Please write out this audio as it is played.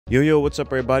Yo, what's up,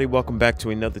 everybody? Welcome back to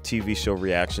another TV show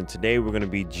reaction. Today, we're going to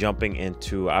be jumping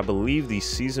into, I believe, the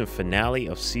season finale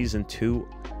of season 2,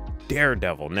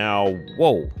 Daredevil. Now,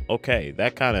 whoa, okay,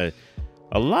 that kind of,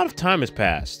 a lot of time has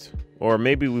passed. Or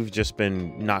maybe we've just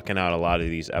been knocking out a lot of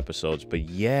these episodes. But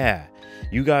yeah,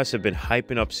 you guys have been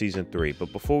hyping up season 3.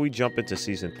 But before we jump into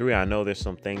season 3, I know there's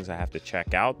some things I have to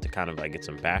check out to kind of like get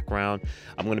some background.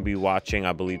 I'm going to be watching,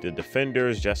 I believe, The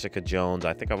Defenders, Jessica Jones.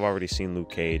 I think I've already seen Luke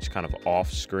Cage kind of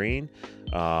off screen.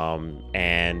 Yeah,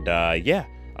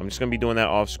 I'm just going to be doing that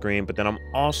off screen. But then I'm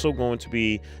also going to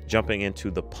be jumping into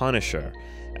The Punisher.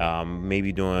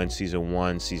 Maybe doing season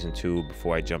 1, season 2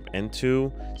 before I jump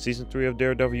into season 3 of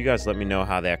Daredevil. You guys let me know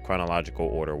how that chronological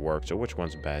order works or which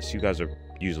one's best. You guys are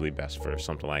usually best for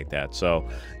something like that. So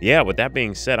yeah, with that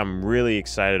being said, I'm really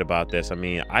excited about this. I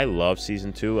mean, I love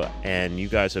season 2, and you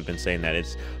guys have been saying that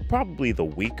it's probably the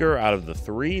weaker out of the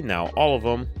 3. Now, all of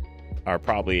them are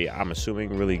probably, I'm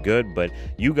assuming, really good, but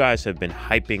you guys have been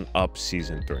hyping up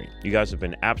season 3. You guys have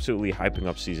been absolutely hyping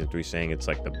up season 3, saying it's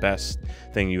like the best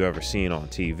thing you've ever seen on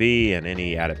TV and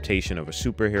any adaptation of a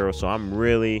superhero. So I'm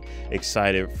really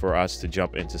excited for us to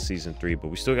jump into season 3, but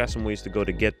we still got some ways to go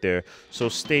to get there. So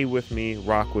stay with me,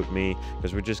 rock with me,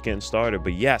 because we're just getting started.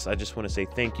 But yes, I just want to say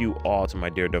thank you all to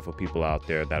my Daredevil people out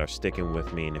there that are sticking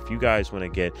with me. And if you guys want to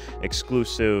get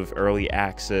exclusive early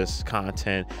access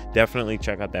content, definitely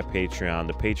check out that page. The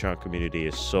Patreon community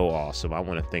is so awesome. I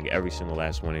want to thank every single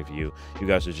last one of you. You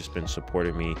guys have just been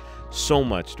supporting me so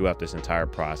much throughout this entire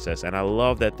process, and I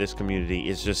love that this community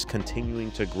is just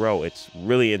continuing to grow. It's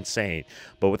really insane.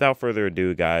 But without further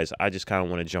ado, guys, I just kind of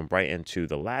want to jump right into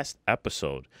the last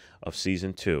episode of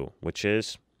season 2, which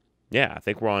is, yeah, I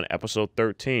think we're on episode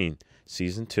 13,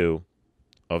 season 2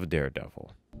 of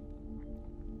Daredevil.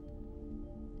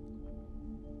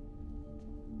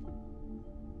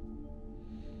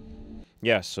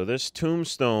 Yeah, so this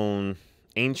tombstone,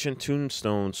 ancient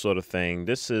tombstone sort of thing,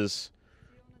 this is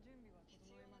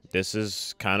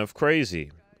kind of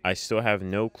crazy. I still have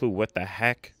no clue what the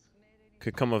heck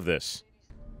could come of this.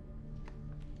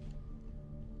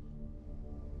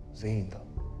 What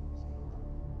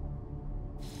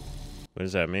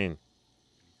does that mean?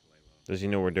 Does he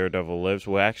know where Daredevil lives?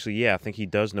 Well, actually, yeah, I think he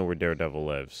does know where Daredevil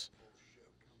lives.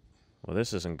 Well,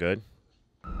 this isn't good.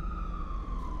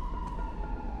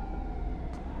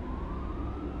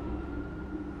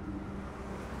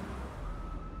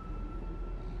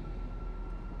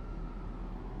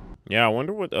 Yeah, I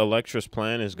wonder what Elektra's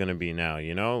plan is going to be now,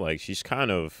 you know? Like, she's kind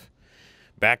of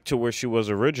back to where she was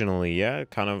originally, yeah?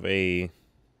 Kind of a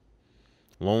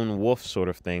lone wolf sort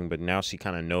of thing, but now she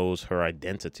kind of knows her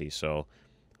identity. So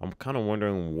I'm kind of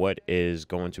wondering what is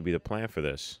going to be the plan for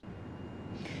this.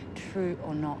 True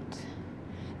or not,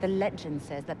 the legend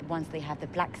says that once they have the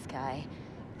black sky,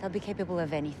 they'll be capable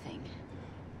of anything.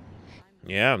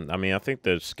 Yeah, I mean, I think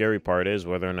the scary part is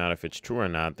whether or not, if it's true or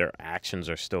not, their actions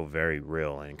are still very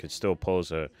real and could still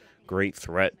pose a great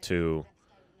threat to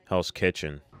Hell's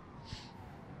Kitchen.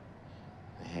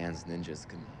 The hands ninjas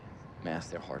can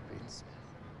mask their heartbeats.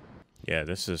 Yeah,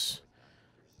 this is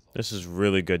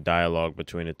really good dialogue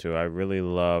between the two. I really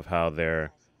love how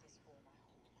their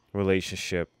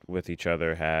relationship with each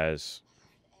other has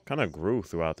kind of grew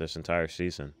throughout this entire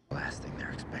season. The last thing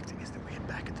they're expecting is that we hit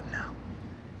back at them now.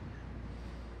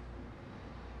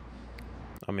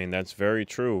 I mean, that's very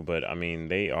true, but I mean,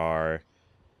 they are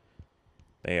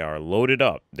loaded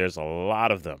up. There's a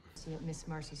lot of them. Miss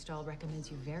Marcy Stahl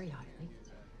recommends you very highly.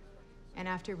 And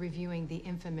after reviewing the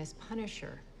infamous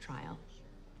Punisher trial,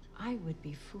 I would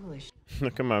be foolish.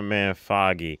 Look at my man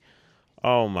Foggy.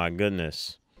 Oh my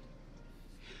goodness.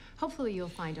 Hopefully you'll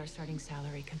find our starting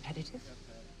salary competitive.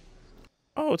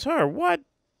 Oh, it's her. What?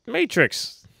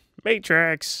 Matrix.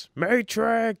 Matrix.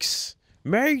 Matrix.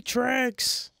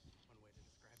 Matrix.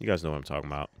 You guys know what I'm talking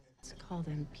about. Let's call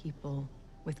them people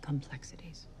with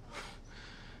complexities.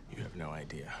 You have no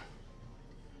idea.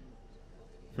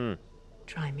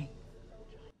 Try me.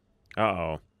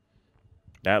 Uh-oh.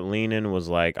 That lean-in was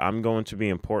like, I'm going to be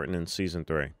important in season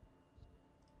 3.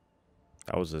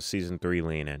 That was a season 3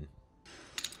 lean-in.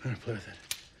 I'm gonna play with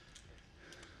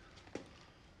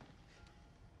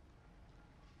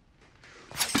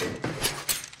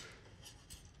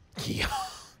it. Yeah.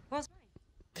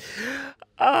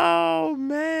 Oh,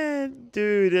 man.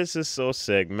 Dude, this is so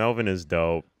sick. Melvin is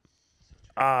dope.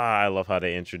 I love how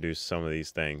they introduce some of these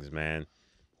things, man.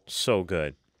 So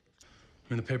good. I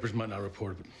mean, the papers might not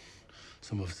report it, but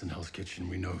some of us in Hell's Kitchen,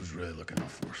 we know who's really looking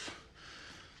out for us.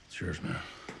 It's yours, man.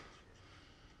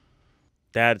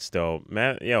 That's dope.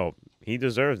 Man, yo, he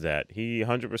deserves that. He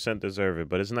 100% deserves it,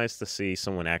 but it's nice to see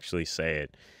someone actually say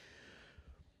it.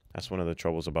 That's one of the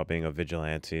troubles about being a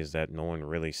vigilante, is that no one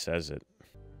really says it.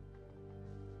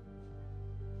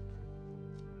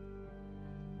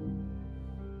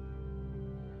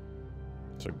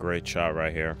 It's a great shot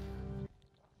right here.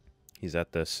 He's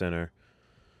at the center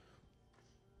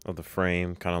of the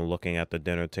frame, kind of looking at the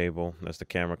dinner table as the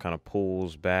camera kind of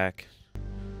pulls back.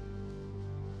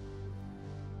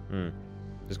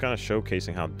 Just kind of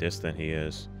showcasing how distant he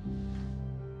is.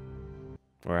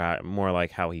 Or more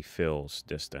like how he feels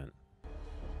distant.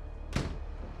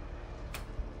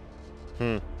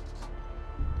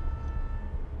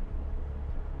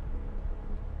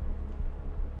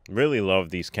 Really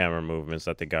love these camera movements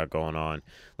that they got going on.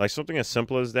 Like something as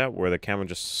simple as that, where the camera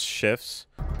just shifts.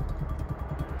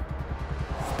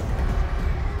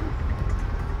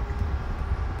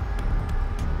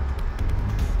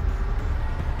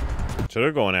 So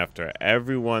they're going after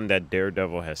everyone that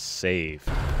Daredevil has saved.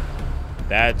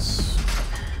 That's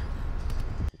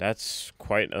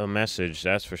quite a message,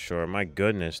 that's for sure. My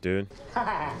goodness, dude.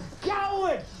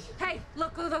 Coward! Hey,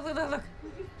 look.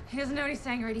 He doesn't know what he's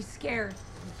saying already. He's scared.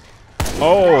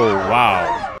 Oh,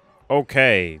 wow.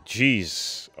 Okay,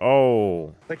 jeez.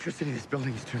 Oh. Electricity in this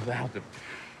building is too loud. The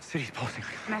city's pulsing.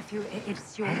 Matthew,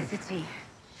 it's your city.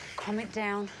 Calm it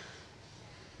down.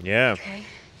 Yeah. Okay.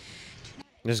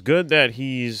 It's good that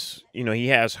he's, you know, he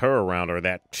has her around, or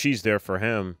that she's there for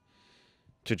him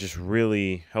to just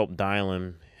really help dial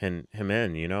him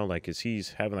in, you know, like, 'cause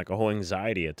he's having like a whole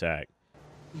anxiety attack.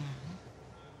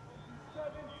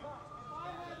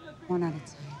 One at a time.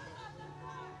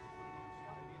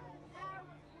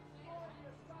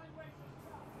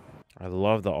 I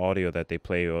love the audio that they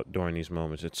play during these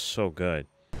moments. It's so good.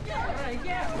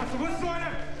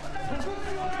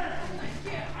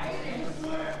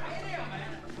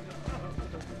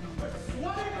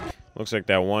 Looks like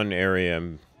that one area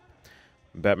in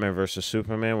Batman vs.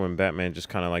 Superman when Batman just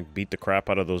kind of like beat the crap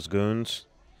out of those goons.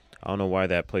 I don't know why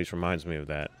that place reminds me of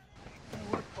that.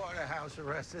 What part of house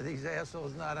arrest do these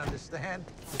assholes not understand?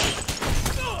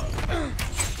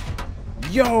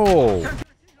 Yo!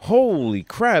 Holy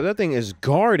crap, that thing is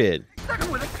guarded.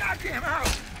 With a goddamn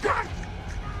house!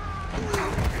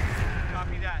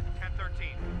 Copy that. 1013.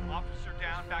 Officer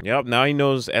down. Back. Yep, now he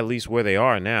knows at least where they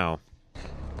are now.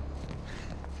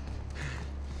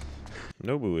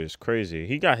 Nobu is crazy.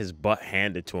 He got his butt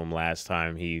handed to him last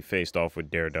time he faced off with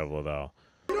Daredevil, though.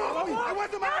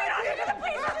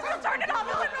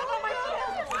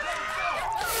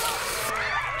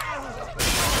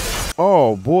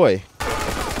 Oh, boy.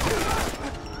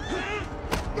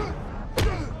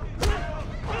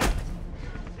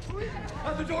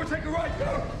 Out the door, take a right.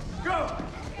 Go!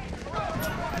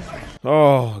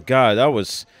 Oh, God,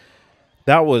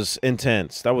 that was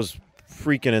intense. That was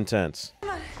freaking intense.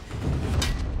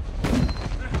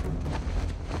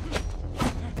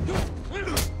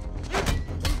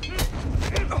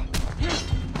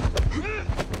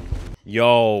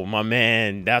 Yo, my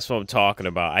man, that's what I'm talking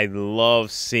about. I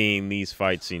love seeing these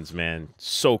fight scenes, man.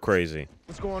 So crazy.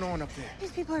 What's going on up there?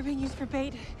 These people are being used for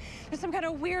bait. There's some kind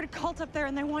of weird cult up there,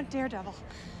 and they want Daredevil.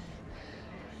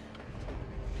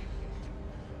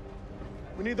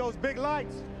 We need those big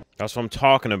lights. That's what I'm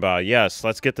talking about. Yes,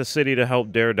 let's get the city to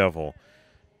help Daredevil.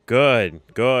 Good,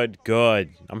 good,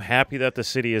 good. I'm happy that the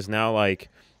city is now, like,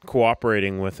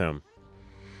 cooperating with him.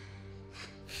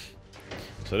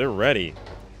 So they're ready.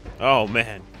 Oh,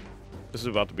 man. This is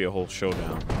about to be a whole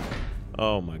showdown.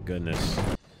 Oh, my goodness.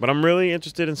 But I'm really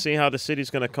interested in seeing how the city's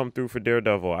going to come through for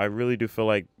Daredevil. I really do feel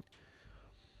like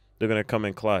they're going to come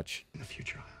in clutch. In the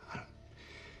future,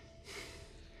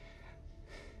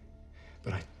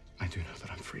 but I do know that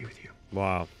I'm free with you.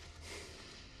 Wow.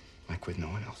 Like with no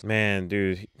one else. Man,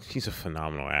 dude, he's a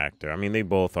phenomenal actor. I mean, they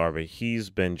both are, but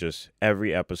he's been just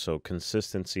every episode.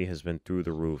 Consistency has been through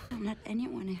the roof. Don't let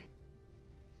anyone in.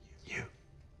 You.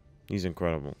 He's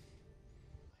incredible.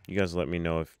 You guys let me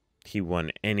know if he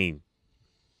won any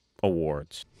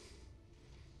awards.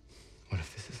 What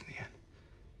if this isn't the end?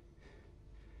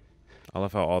 I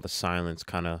love how all the silence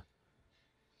kind of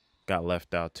got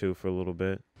left out, too, for a little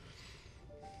bit.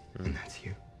 And that's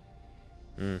you.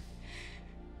 I'm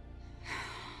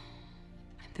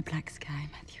the black sky,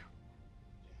 Matthew.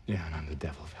 Yeah, and I'm the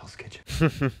devil of Hell's Kitchen.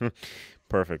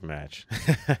 Perfect match.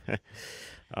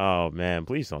 Oh, man,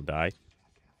 please don't die.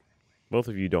 Both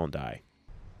of you don't die.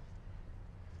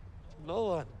 No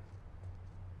one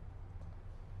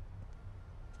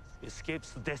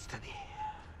escapes destiny.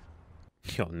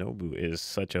 Yo, Nobu is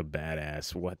such a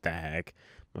badass. What the heck?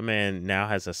 My man now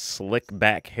has a slick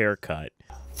back haircut.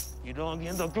 You don't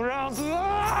get the ground.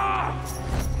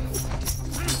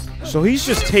 So he's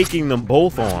just taking them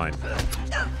both on.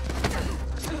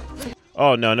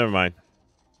 Oh, no, never mind.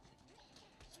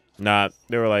 Nah,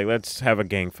 they were like, let's have a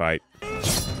gang fight.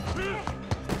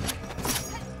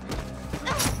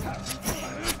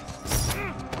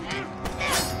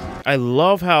 I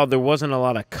love how there wasn't a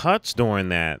lot of cuts during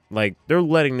that. Like, they're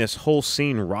letting this whole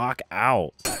scene rock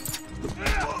out.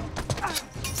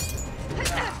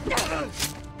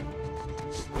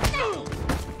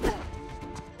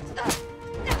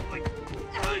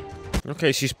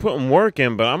 Okay, she's putting work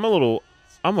in, but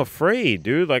I'm afraid,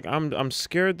 dude. Like, I'm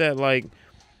scared that, like,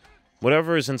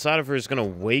 whatever is inside of her is gonna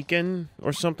awaken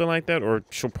or something like that, or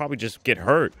she'll probably just get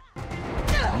hurt.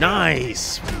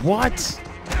 Nice. What?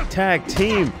 Tag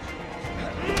team.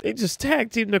 They just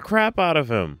tag teamed the crap out of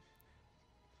him.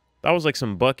 That was like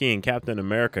some Bucky and Captain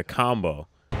America combo.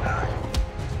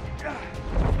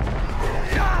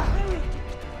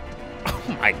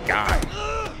 Oh my god.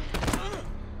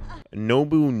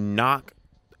 Nobu knocked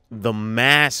the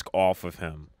mask off of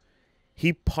him.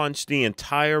 He punched the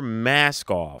entire mask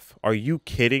off. Are you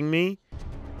kidding me?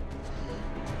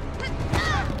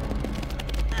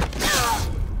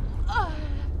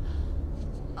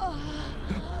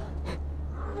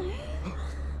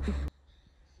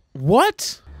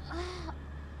 What?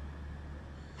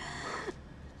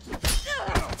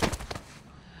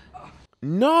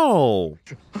 No.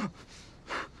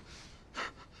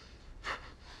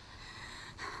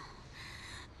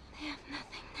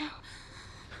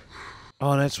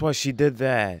 Oh, that's why she did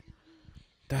that.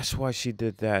 That's why she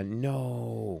did that.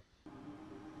 No.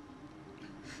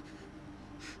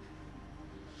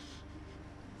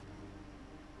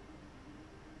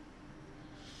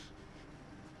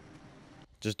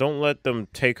 Just don't let them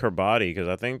take her body, because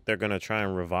I think they're going to try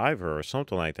and revive her or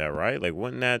something like that, right? Like,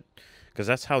 wouldn't that... Because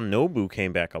that's how Nobu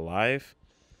came back alive.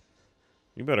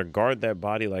 You better guard that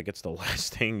body like it's the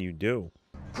last thing you do.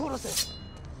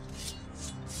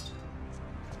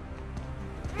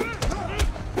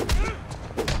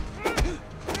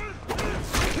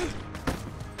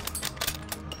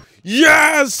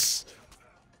 Yes!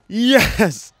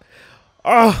 Yes!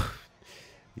 Oh,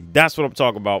 that's what I'm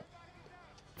talking about.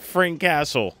 Frank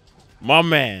Castle, my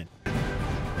man.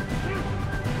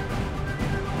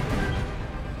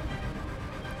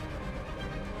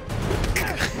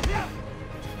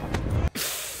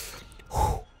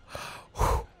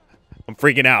 I'm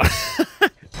freaking out.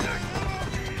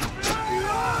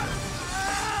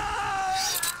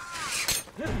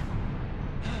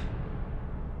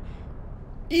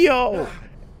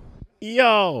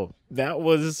 Yo, that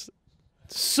was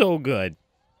so good.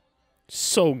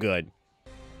 So good.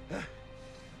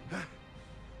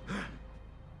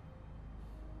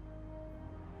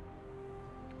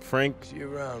 Frank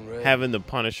having the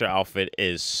Punisher outfit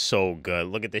is so good.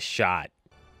 Look at this shot.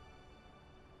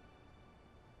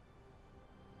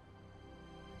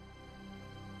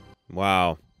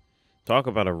 Wow. Talk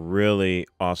about a really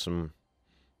awesome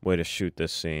way to shoot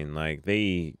this scene. Like,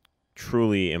 they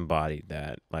truly embodied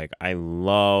that. Like, I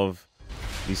love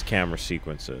these camera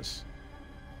sequences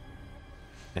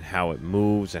and how it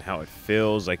moves and how it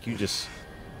feels. Like, you just,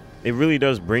 it really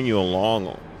does bring you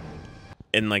along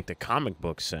in like the comic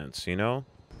book sense, you know?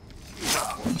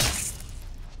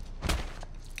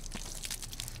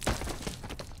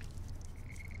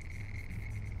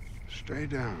 Stay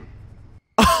down.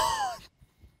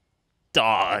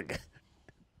 Dog.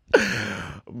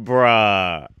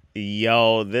 Bruh.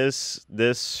 Yo, this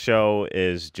show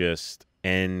is just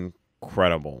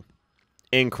incredible.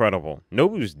 Incredible.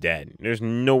 Nobu's dead. There's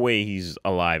no way he's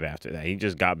alive after that. He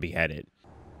just got beheaded.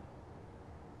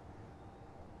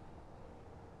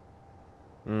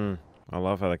 I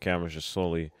love how the camera's just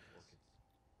slowly,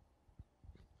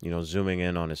 you know, zooming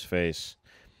in on his face.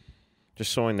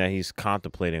 Just showing that he's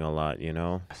contemplating a lot, you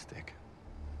know?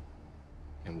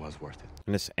 It was worth it.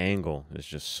 And this angle is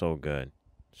just so good.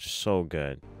 So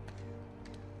good.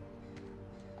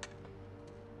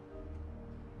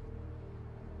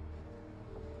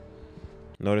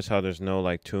 Notice how there's no,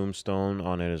 like, tombstone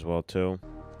on it as well, too.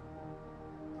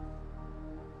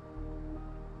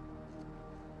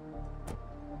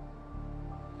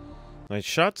 Like,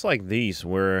 shots like these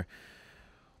where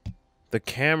the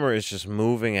camera is just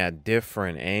moving at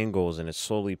different angles and it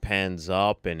slowly pans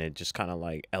up and it just kind of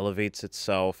like elevates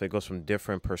itself. It goes from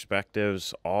different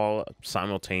perspectives all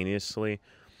simultaneously.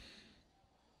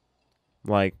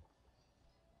 Like,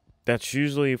 that's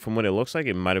usually, from what it looks like,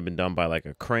 it might have been done by like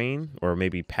a crane or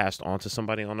maybe passed on to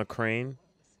somebody on a crane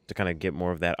to kind of get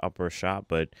more of that upper shot.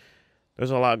 But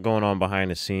there's a lot going on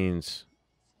behind the scenes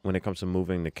when it comes to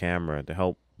moving the camera to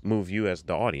help move you as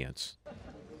the audience.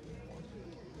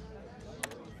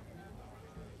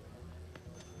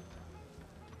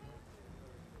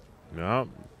 No,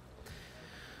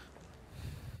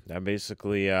 that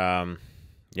basically, yeah,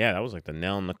 that was like the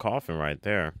nail in the coffin right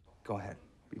there. Go ahead,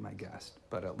 be my guest,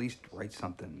 but at least write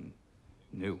something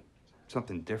new,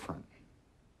 something different,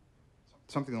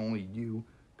 something only you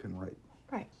can write.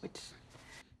 Right, which...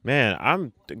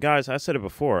 Man, guys, I said it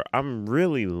before, I'm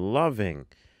really loving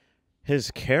his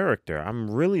character.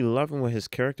 I'm really loving what his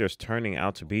character is turning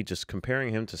out to be, just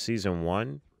comparing him to season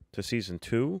 1 to season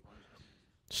 2.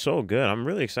 So good. I'm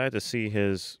really excited to see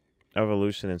his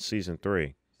evolution in season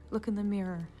 3. Look in the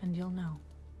mirror and you'll know.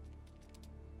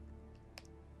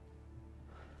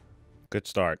 Good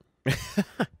start.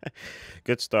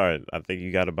 Good start. I think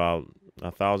you got about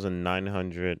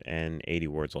 1,980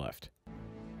 words left.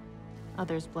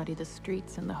 Others bloody the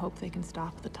streets in the hope they can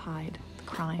stop the tide, the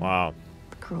crime, wow,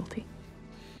 the cruelty.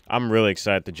 I'm really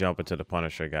excited to jump into the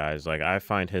Punisher, guys. Like, I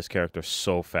find his character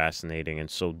so fascinating and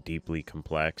so deeply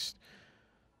complex.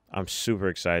 I'm super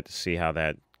excited to see how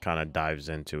that kind of dives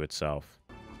into itself.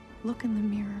 Look in the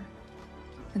mirror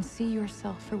and see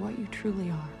yourself for what you truly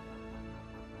are.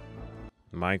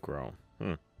 Micro.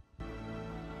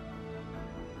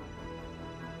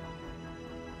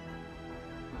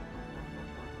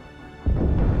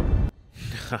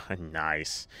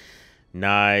 Nice.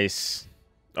 Nice.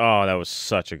 Oh, that was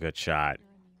such a good shot.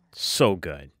 So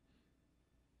good.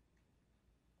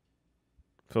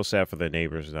 Feel sad for the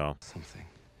neighbors, though. Something.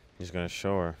 He's going to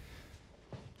show her.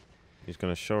 He's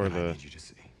going to show her the... I need you to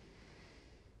see.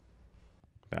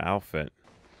 The outfit.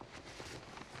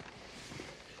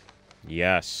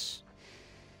 Yes.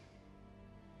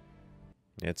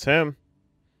 It's him.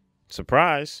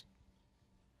 Surprise.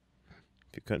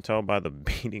 If you couldn't tell by the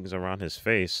beatings around his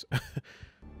face.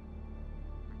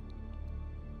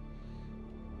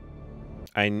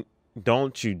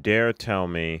 Don't you dare tell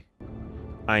me.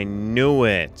 I knew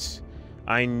it.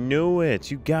 I knew it.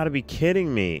 You gotta be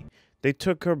kidding me. They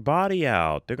took her body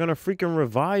out. They're gonna freaking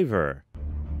revive her.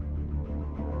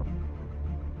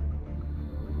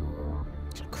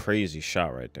 It's a crazy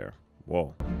shot right there.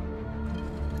 Whoa.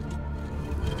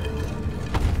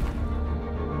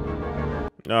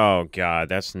 Oh, God,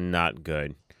 that's not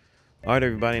good. All right,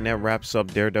 everybody, and that wraps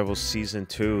up Daredevil Season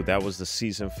 2. That was the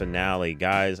season finale.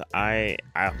 Guys,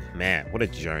 man, what a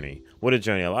journey. What a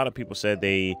journey. A lot of people said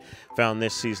they found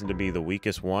this season to be the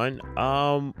weakest one.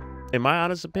 In my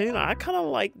honest opinion, I kind of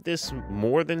liked this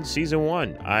more than Season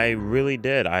 1. I really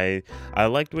did. I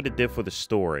liked what it did for the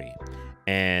story.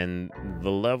 And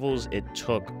the levels it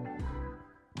took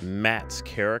Matt's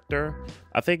character,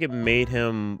 I think it made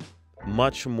him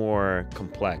much more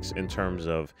complex in terms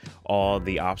of all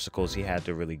the obstacles he had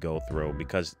to really go through,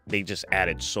 because they just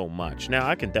added so much. Now,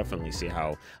 I can definitely see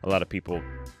how a lot of people,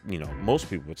 most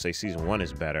people would say season 1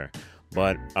 is better,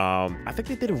 but I think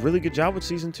they did a really good job with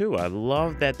season 2. I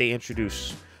love that they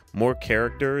introduced more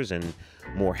characters and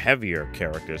more heavier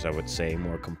characters, I would say,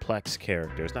 more complex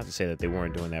characters. Not to say that they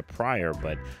weren't doing that prior,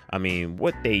 but I mean,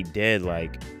 what they did,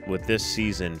 like, with this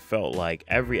season felt like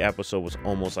every episode was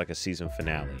almost like a season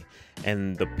finale.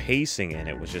 And the pacing in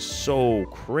it was just so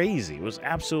crazy. It was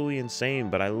absolutely insane.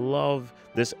 But I love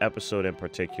this episode in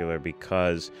particular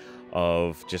because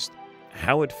of just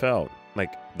how it felt.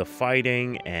 Like, the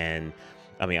fighting, and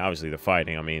I mean, obviously the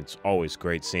fighting, I mean, it's always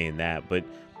great seeing that, but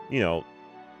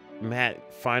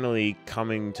Matt finally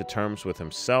coming to terms with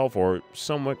himself, or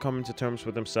somewhat coming to terms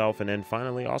with himself, and then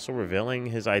finally also revealing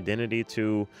his identity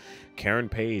to Karen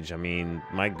Page. I mean,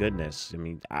 my goodness. I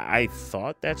mean, I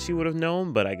thought that she would have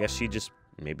known, but I guess she just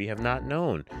maybe have not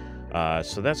known.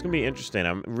 So that's going to be interesting.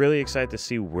 I'm really excited to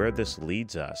see where this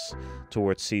leads us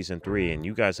towards season 3. And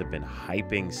you guys have been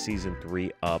hyping season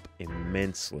 3 up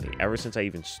immensely ever since I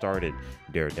even started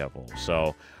Daredevil.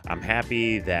 So I'm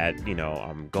happy that,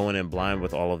 I'm going in blind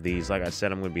with all of these. Like I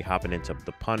said, I'm going to be hopping into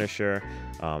the Punisher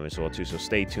as well too. So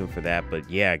stay tuned for that. But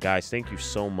yeah, guys, thank you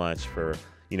so much for,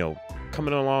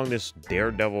 coming along this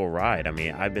Daredevil ride. I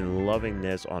mean, I've been loving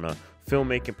this on a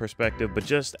filmmaking perspective, but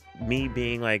just me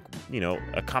being like,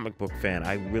 a comic book fan,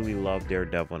 I really love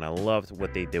Daredevil, and I loved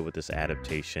what they did with this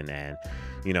adaptation, and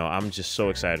I'm just so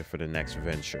excited for the next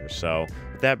venture. So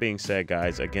with that being said,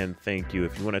 guys, again, thank you.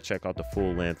 If you want to check out the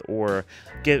full length or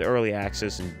get early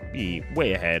access and be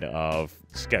way ahead of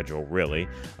schedule, really,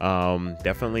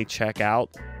 definitely check out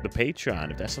the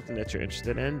Patreon. If that's something that you're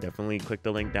interested in, definitely click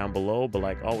the link down below. But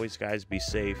like always, guys, be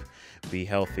safe, be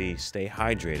healthy, stay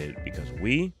hydrated, because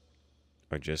we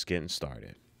are just getting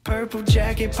started. Purple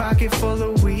jacket, pocket full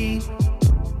of weed.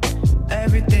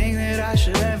 Everything that I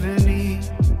should ever need.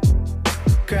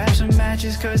 Grab some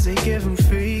matches cause they give them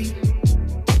free.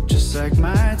 Just like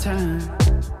my time.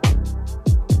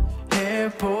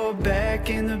 Hair pulled back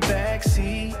in the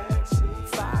backseat.